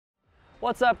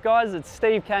What's up guys, it's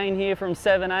Steve Kane here from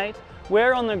 7-8.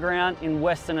 We're on the ground in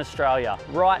Western Australia.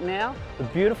 Right now, the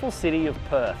beautiful city of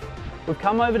Perth. We've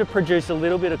come over to produce a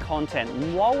little bit of content,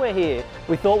 and while we're here,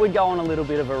 we thought we'd go on a little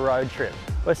bit of a road trip.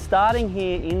 We're starting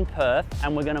here in Perth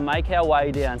and we're going to make our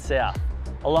way down south.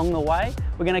 Along the way,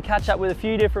 we're going to catch up with a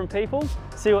few different people,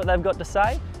 see what they've got to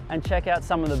say, and check out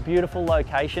some of the beautiful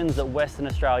locations that Western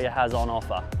Australia has on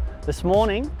offer. This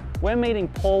morning, we're meeting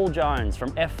Paul Jones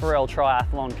from F4L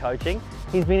Triathlon Coaching.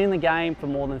 He's been in the game for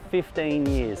more than 15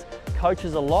 years,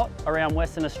 coaches a lot around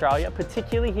Western Australia,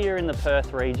 particularly here in the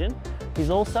Perth region. He's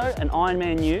also an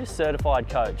IRONMAN U Certified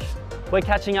Coach. We're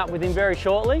catching up with him very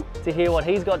shortly to hear what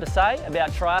he's got to say about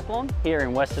triathlon here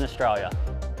in Western Australia.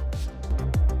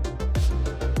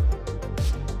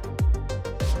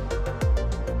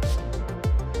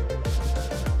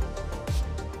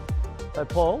 So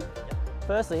Paul,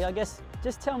 firstly, I guess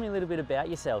just tell me a little bit about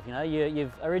yourself. You know,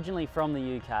 you've originally from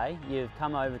the UK, you've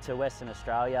come over to Western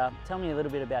Australia. Tell me a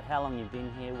little bit about how long you've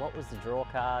been here, what was the draw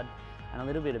card, and a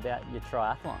little bit about your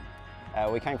triathlon.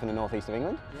 We came from the northeast of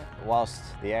England. Yeah. Whilst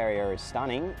the area is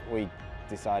stunning, we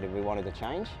decided we wanted to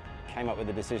change. Came up with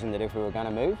the decision that if we were going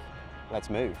to move,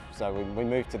 let's move. So we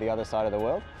moved to the other side of the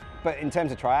world. But in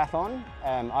terms of triathlon,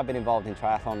 I've been involved in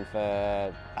triathlon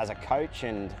as a coach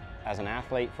and as an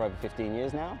athlete for over 15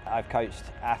 years now. I've coached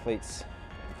athletes,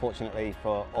 fortunately,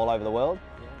 for all over the world.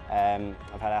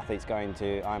 I've had athletes going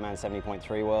to Ironman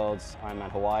 70.3 Worlds,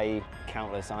 Ironman Hawaii,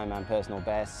 countless Ironman personal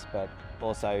bests, but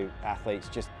also athletes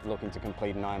just looking to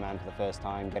complete an Ironman for the first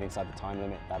time, get inside the time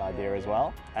limit, that idea as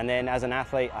well. And then as an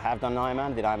athlete, I have done an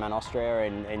Ironman, did Ironman Austria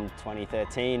in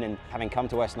 2013, and having come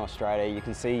to Western Australia, you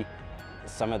can see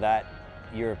some of that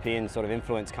European sort of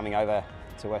influence coming over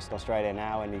to Western Australia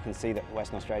now, and you can see that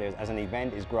Western Australia as an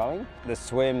event is growing. The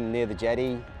swim near the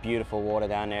jetty, beautiful water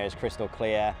down there, is crystal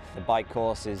clear. The bike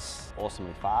course is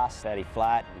awesomely fast, fairly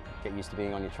flat. Get used to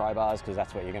being on your tri-bars because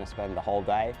that's what you're going to spend the whole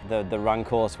day. The run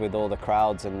course with all the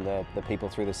crowds and the people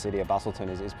through the city of Busselton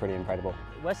is pretty incredible.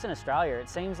 Western Australia, it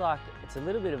seems like it's a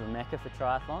little bit of a mecca for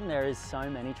triathlon. There is so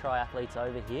many triathletes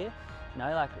over here. You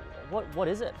know, like what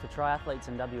is it for triathletes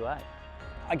in WA?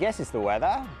 I guess it's the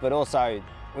weather, but also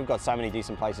we've got so many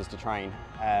decent places to train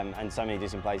and so many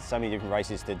decent places, so many different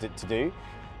races to do.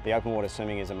 The open water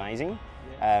swimming is amazing.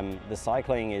 The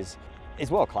cycling is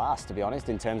world class, to be honest,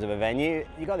 in terms of a venue.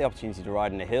 You've got the opportunity to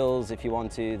ride in the hills if you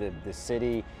want to, the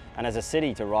city. And as a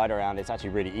city to ride around, it's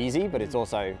actually really easy, but it's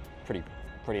also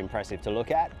pretty impressive to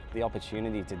look at. The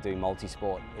opportunity to do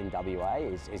multi-sport in WA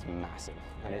is massive,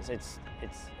 and it's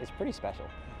pretty special.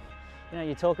 You know,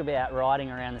 you talk about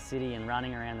riding around the city and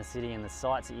running around the city and the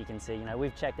sights that you can see. You know,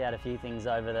 we've checked out a few things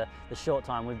over the short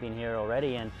time we've been here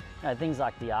already, and you know, things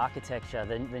like the architecture,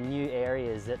 the new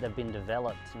areas that have been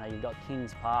developed. You know, you've got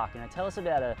Kings Park. You know, tell us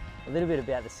about a little bit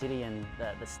about the city and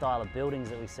the style of buildings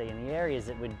that we see and the areas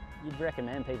that you'd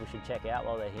recommend people should check out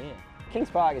while they're here. Kings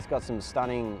Park has got some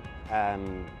stunning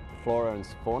flora and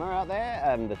fauna out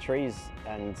there. The trees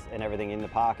and everything in the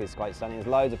park is quite stunning. There's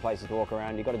loads of places to walk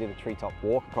around. You've got to do the treetop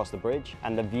walk across the bridge,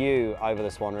 and the view over the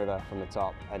Swan River from the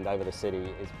top and over the city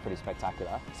is pretty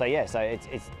spectacular. So yeah, so it's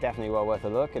definitely well worth a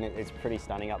look, and it's pretty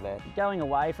stunning up there. Going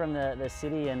away from the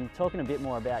city and talking a bit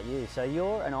more about you. So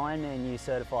you're an IRONMAN U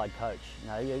Certified Coach. You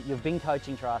know, you've been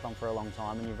coaching triathlon for a long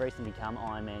time, and you've recently become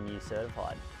IRONMAN U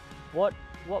Certified.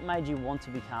 What made you want to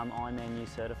become IRONMAN U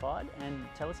Certified, and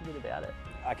tell us a bit about it?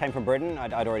 I came from Britain.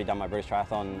 I'd already done my British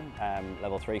Triathlon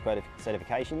Level 3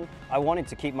 certification. I wanted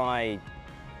to keep my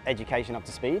education up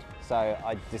to speed, so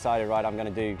I decided, right, I'm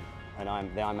going to do the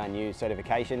IRONMAN U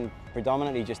certification,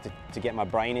 predominantly just to get my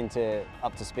brain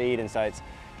up to speed, and so it's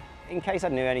in case I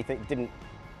knew anything, didn't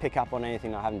pick up on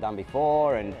anything I haven't done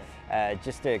before, and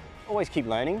just to always keep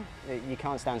learning. You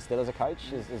can't stand still as a coach.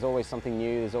 There's always something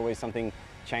new, there's always something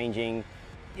changing.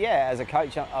 Yeah, as a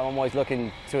coach, I'm always looking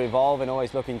to evolve and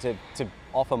always looking to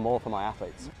offer more for my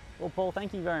athletes. Well, Paul,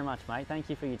 thank you very much, mate. Thank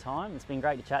you for your time. It's been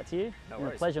great to chat to you. No worries. It's been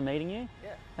a pleasure meeting you.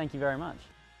 Yeah. Thank you very much.